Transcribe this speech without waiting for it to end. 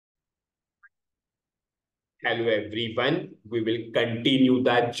Hello everyone. We will continue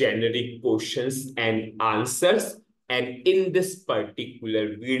the generic questions and answers. And in this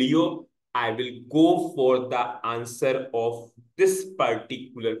particular video, I will go for the answer of this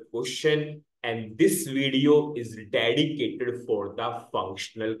particular question. And this video is dedicated for the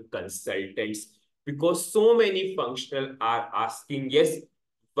functional consultants because so many functional are asking, yes,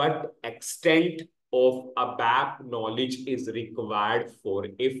 what extent of ABAP knowledge is required for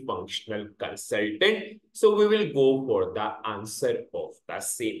a functional consultant. So we will go for the answer of the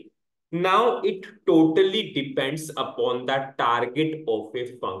same. Now it totally depends upon the target of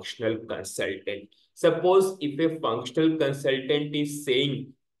a functional consultant. Suppose if a functional consultant is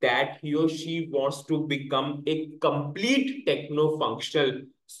saying that he or she wants to become a complete techno-functional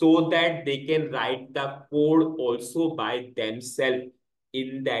so that they can write the code also by themselves.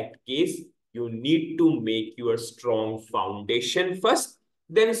 In that case, you need to make your strong foundation first.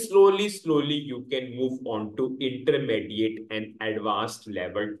 Then slowly, you can move on to intermediate and advanced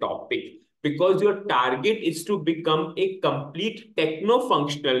level topic. Because your target is to become a complete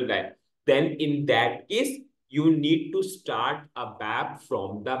techno-functional guy. Then in that case, you need to start ABAP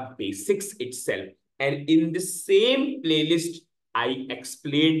from the basics itself. And in the same playlist, I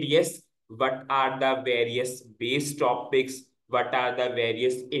explained, yes, what are the various base topics, what are the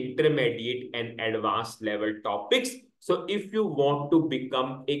various intermediate and advanced level topics. So if you want to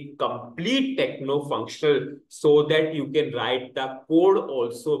become a complete techno-functional so that you can write the code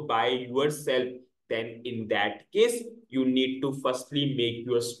also by yourself, then in that case, you need to firstly make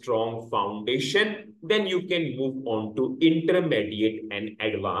your strong foundation. Then you can move on to intermediate and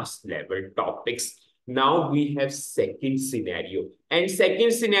advanced level topics. Now we have second scenario. And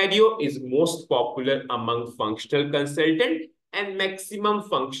second scenario is most popular among functional consultant, and maximum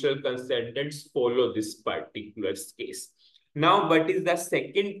functional consultants follow this particular case. Now, what is the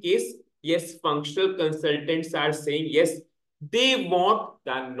second case? Yes, functional consultants are saying, yes, they want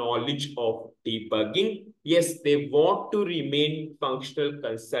the knowledge of debugging. Yes, they want to remain functional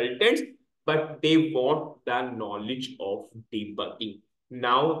consultants, but they want the knowledge of debugging.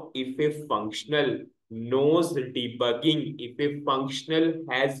 Now, if a functional knows debugging, if a functional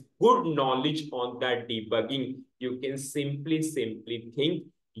has good knowledge on that debugging, you can simply think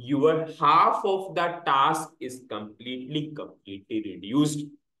your half of the task is completely reduced.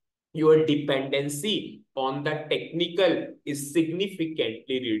 Your dependency on the technical is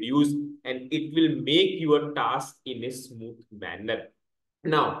significantly reduced, and it will make your task in a smooth manner.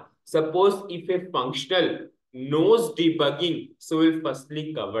 Now, suppose if a functional knows debugging, so we'll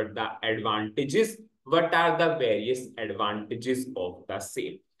firstly cover the advantages. What are the various advantages of the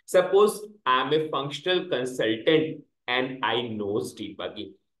same? Suppose I'm a functional consultant and I knows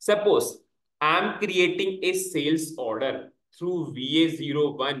debugging. Suppose I'm creating a sales order through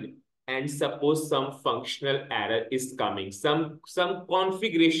VA01, and suppose some functional error is coming, some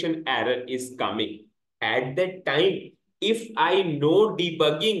configuration error is coming. At that time, if I know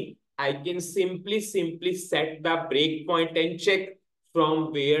debugging, I can simply set the breakpoint and check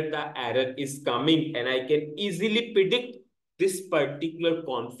from where the error is coming, and I can easily predict this particular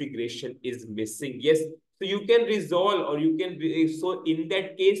configuration is missing. Yes, so you can resolve, or you can, so in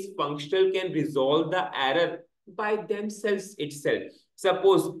that case, functional can resolve the error by themselves itself.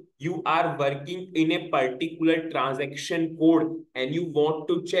 Suppose you are working in a particular transaction code and you want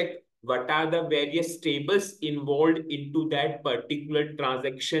to check what are the various tables involved into that particular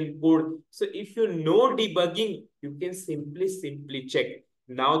transaction code. So if you know debugging, you can simply check.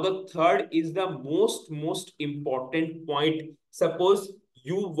 Now the third is the most important point. Suppose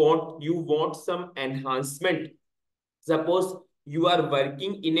you want some enhancement. Suppose you are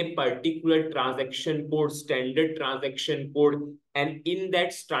working in a particular transaction code, standard transaction code, and in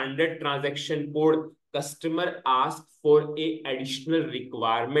that standard transaction code, customer asks for a additional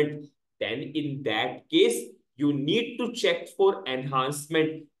requirement. Then in that case, you need to check for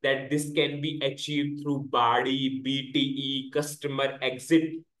enhancement that this can be achieved through body, BTE, customer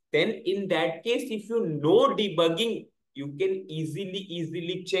exit. Then in that case, if you know debugging, you can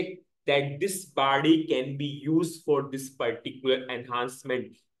easily check that this body can be used for this particular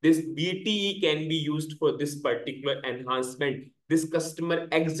enhancement. This BTE can be used for this particular enhancement. This customer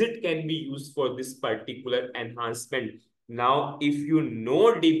exit can be used for this particular enhancement. Now, if you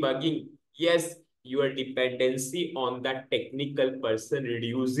know debugging, yes, your dependency on that technical person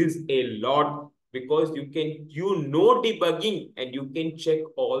reduces a lot, because you know debugging and you can check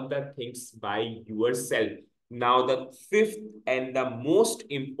all the things by yourself. Now, the fifth and the most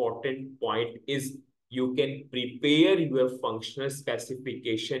important point is you can prepare your functional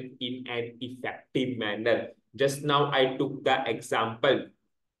specification in an effective manner. Just now, I took the example.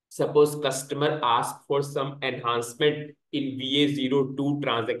 Suppose customer asks for some enhancement in VA02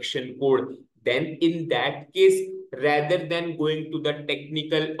 transaction code. Then in that case, rather than going to the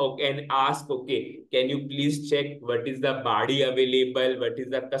technical and ask, okay, can you please check what is the body available, what is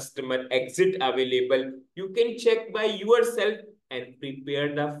the customer exit available? You can check by yourself and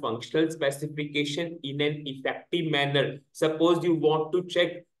prepare the functional specification in an effective manner. Suppose you want to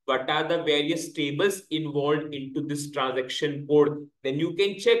check what are the various tables involved into this transaction code, then you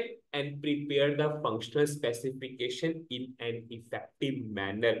can check and prepare the functional specification in an effective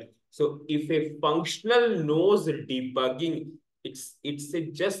manner. So if a functional knows debugging, it's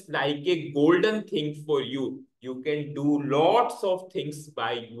just like a golden thing for you. You can do lots of things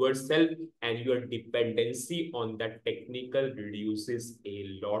by yourself and your dependency on the technical reduces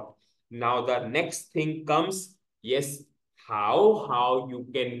a lot. Now the next thing comes, yes, how you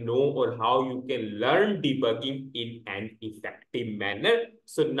can know or how you can learn debugging in an effective manner.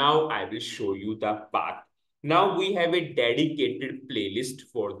 So now I will show you the path. Now we have a dedicated playlist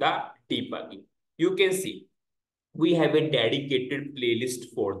for the debugging. You can see we have a dedicated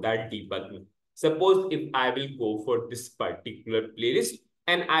playlist for that debugging. Suppose if I will go for this particular playlist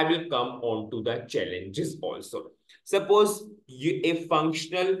and I will come on to the challenges also. Suppose a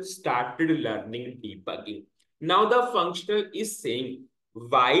functional started learning debugging. Now the functional is saying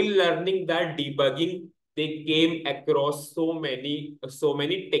while learning that debugging, they came across so many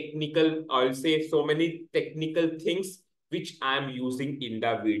technical, I'll say so many technical things which I'm using in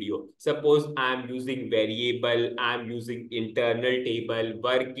the video. Suppose I'm using variable, I'm using internal table,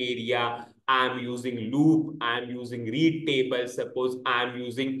 work area, I'm using loop, I'm using read table, suppose I'm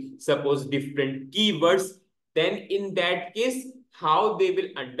using different keywords, then in that case, how they will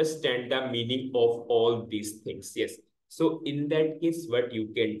understand the meaning of all these things. Yes. So in that case, what you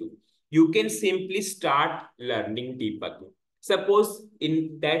can do? You can simply start learning debugging. Suppose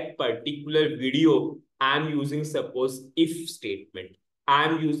in that particular video, I'm using suppose if statement.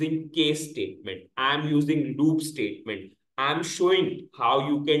 I'm using case statement. I'm using loop statement. I'm showing how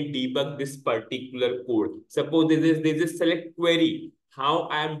you can debug this particular code. Suppose there's a select query. How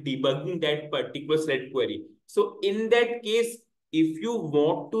I'm debugging that particular select query. So in that case, if you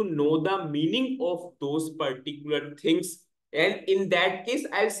want to know the meaning of those particular things, and in that case,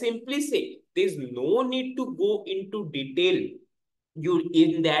 I'll simply say there's no need to go into detail. You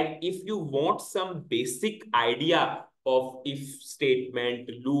in that if you want some basic idea of if statement,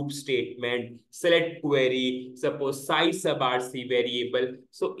 loop statement, select query, suppose size sub RC variable.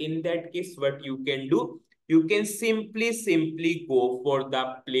 So in that case, what you can do, you can simply go for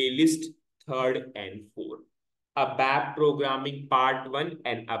the playlist third and fourth. ABAP programming part 1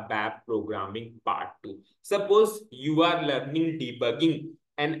 and ABAP programming part 2. Suppose you are learning debugging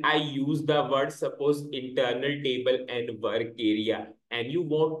and I use the word suppose internal table and work area, and you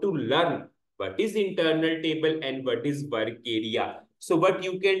want to learn what is internal table and what is work area. So what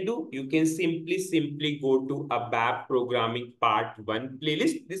you can do, you can simply go to ABAP programming part 1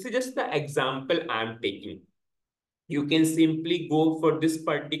 playlist. This is just the example I am taking. You can simply go for this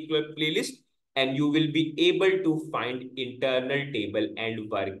particular playlist and you will be able to find internal table and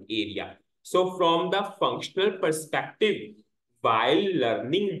work area. So from the functional perspective, while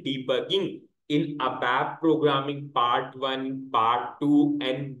learning debugging in ABAP programming part 1, part 2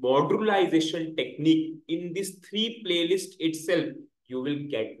 and modularization technique, in this 3 playlist itself, you will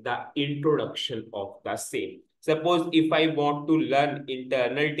get the introduction of the same. Suppose if I want to learn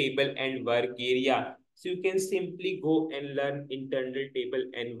internal table and work area, so you can simply go and learn internal table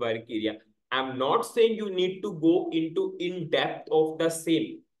and work area. I'm not saying you need to go into in-depth of the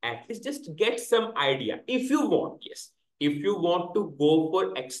same. At least just get some idea if you want, yes. If you want to go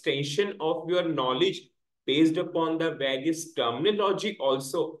for extension of your knowledge based upon the various terminology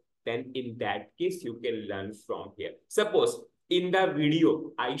also, then in that case, you can learn from here. Suppose in the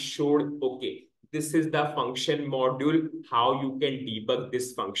video, I showed, okay, this is the function module, how you can debug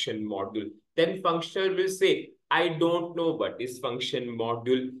this function module. Then functional will say, I don't know what is function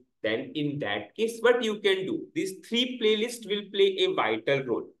module. Then in that case, what you can do, these 3 playlists will play a vital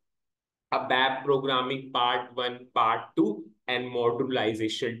role. ABAP programming part 1, part 2, and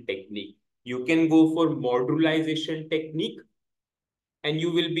modularization technique. You can go for modularization technique and you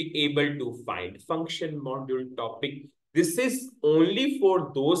will be able to find function module topic. This is only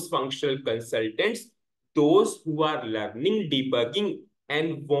for those functional consultants, those who are learning debugging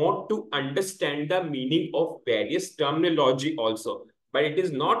and want to understand the meaning of various terminology also. But it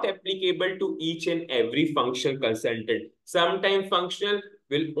is not applicable to each and every functional consultant. Sometimes functional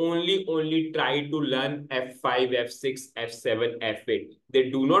will only try to learn F5, F6, F7, F8. They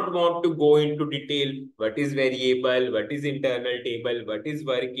do not want to go into detail. What is variable? What is internal table? What is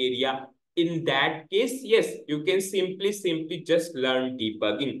work area? In that case, yes, you can simply just learn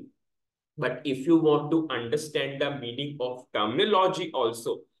debugging. But if you want to understand the meaning of terminology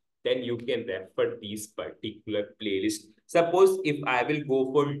also, then you can refer these particular playlists. Suppose if I will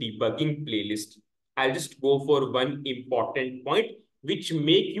go for debugging playlist, I'll just go for one important point which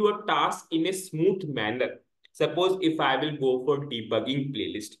make your task in a smooth manner. Suppose if I will go for debugging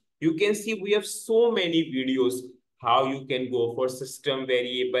playlist, you can see we have so many videos how you can go for system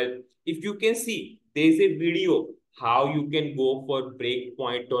variable. If you can see, there is a video how you can go for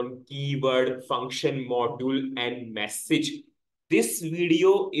breakpoint on keyword, function module, and message. This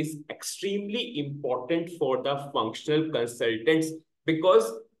video is extremely important for the functional consultants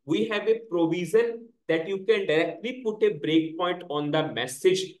because we have a provision that you can directly put a breakpoint on the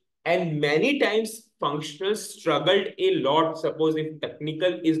message. And many times functionals struggled a lot. Suppose if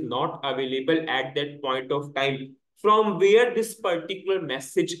technical is not available at that point of time, from where this particular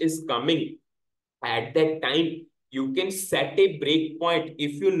message is coming, at that time you can set a breakpoint.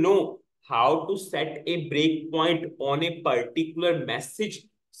 If you know how to set a breakpoint on a particular message,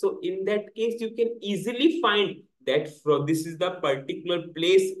 so in that case you can easily find that from this is the particular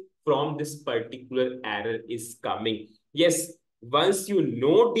place from this particular error is coming. Yes, once you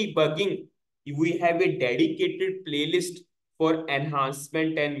know debugging, we have a dedicated playlist for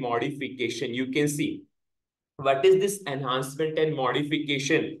enhancement and modification. You can see what is this enhancement and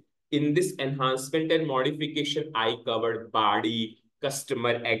modification. In this enhancement and modification, I covered body,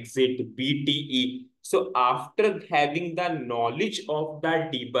 customer exit, BTE. So after having the knowledge of the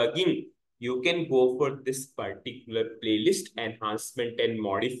debugging, you can go for this particular playlist, enhancement and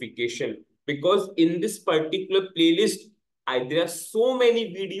modification. Because in this particular playlist, there are so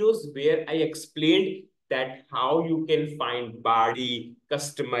many videos where I explained that how you can find body,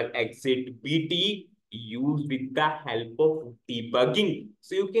 customer exit, BTE used with the help of debugging.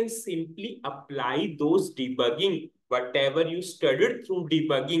 So you can simply apply those debugging, whatever you studied through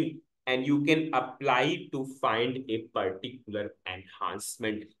debugging, and you can apply to find a particular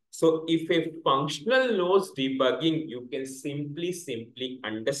enhancement. So if a functional knows debugging, you can simply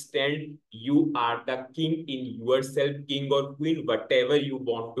understand you are the king in yourself, king or queen, whatever you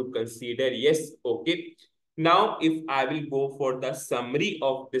want to consider. Yes, okay. Now, if I will go for the summary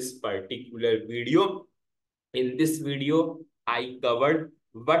of this particular video, in this video, I covered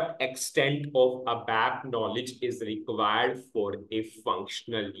what extent of ABAP knowledge is required for a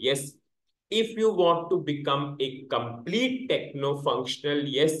functional. Yes, if you want to become a complete techno-functional,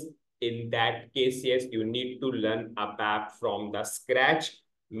 yes, in that case, yes, you need to learn ABAP from the scratch,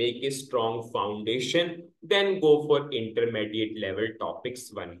 make a strong foundation, then go for intermediate level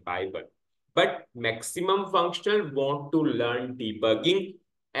topics one by one. But maximum functional want to learn debugging.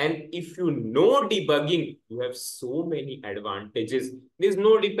 And if you know debugging, you have so many advantages. There's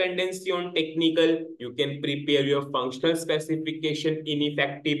no dependency on technical. You can prepare your functional specification in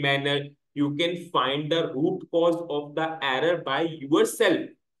effective manner. You can find the root cause of the error by yourself.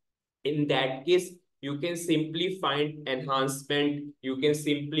 In that case, you can simply find enhancement. You can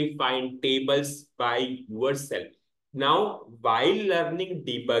simply find tables by yourself. Now, while learning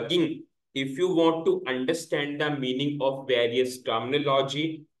debugging, if you want to understand the meaning of various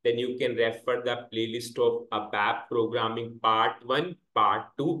terminology, then you can refer the playlist of ABAP programming part 1, part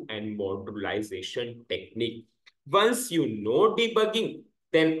 2, and modularization technique. Once you know debugging,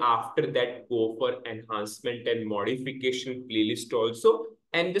 then after that, go for enhancement and modification playlist also,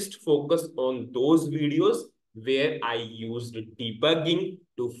 and just focus on those videos where I used debugging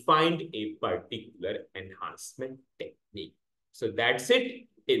to find a particular enhancement technique. So that's it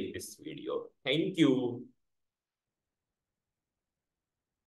in this video. Thank you.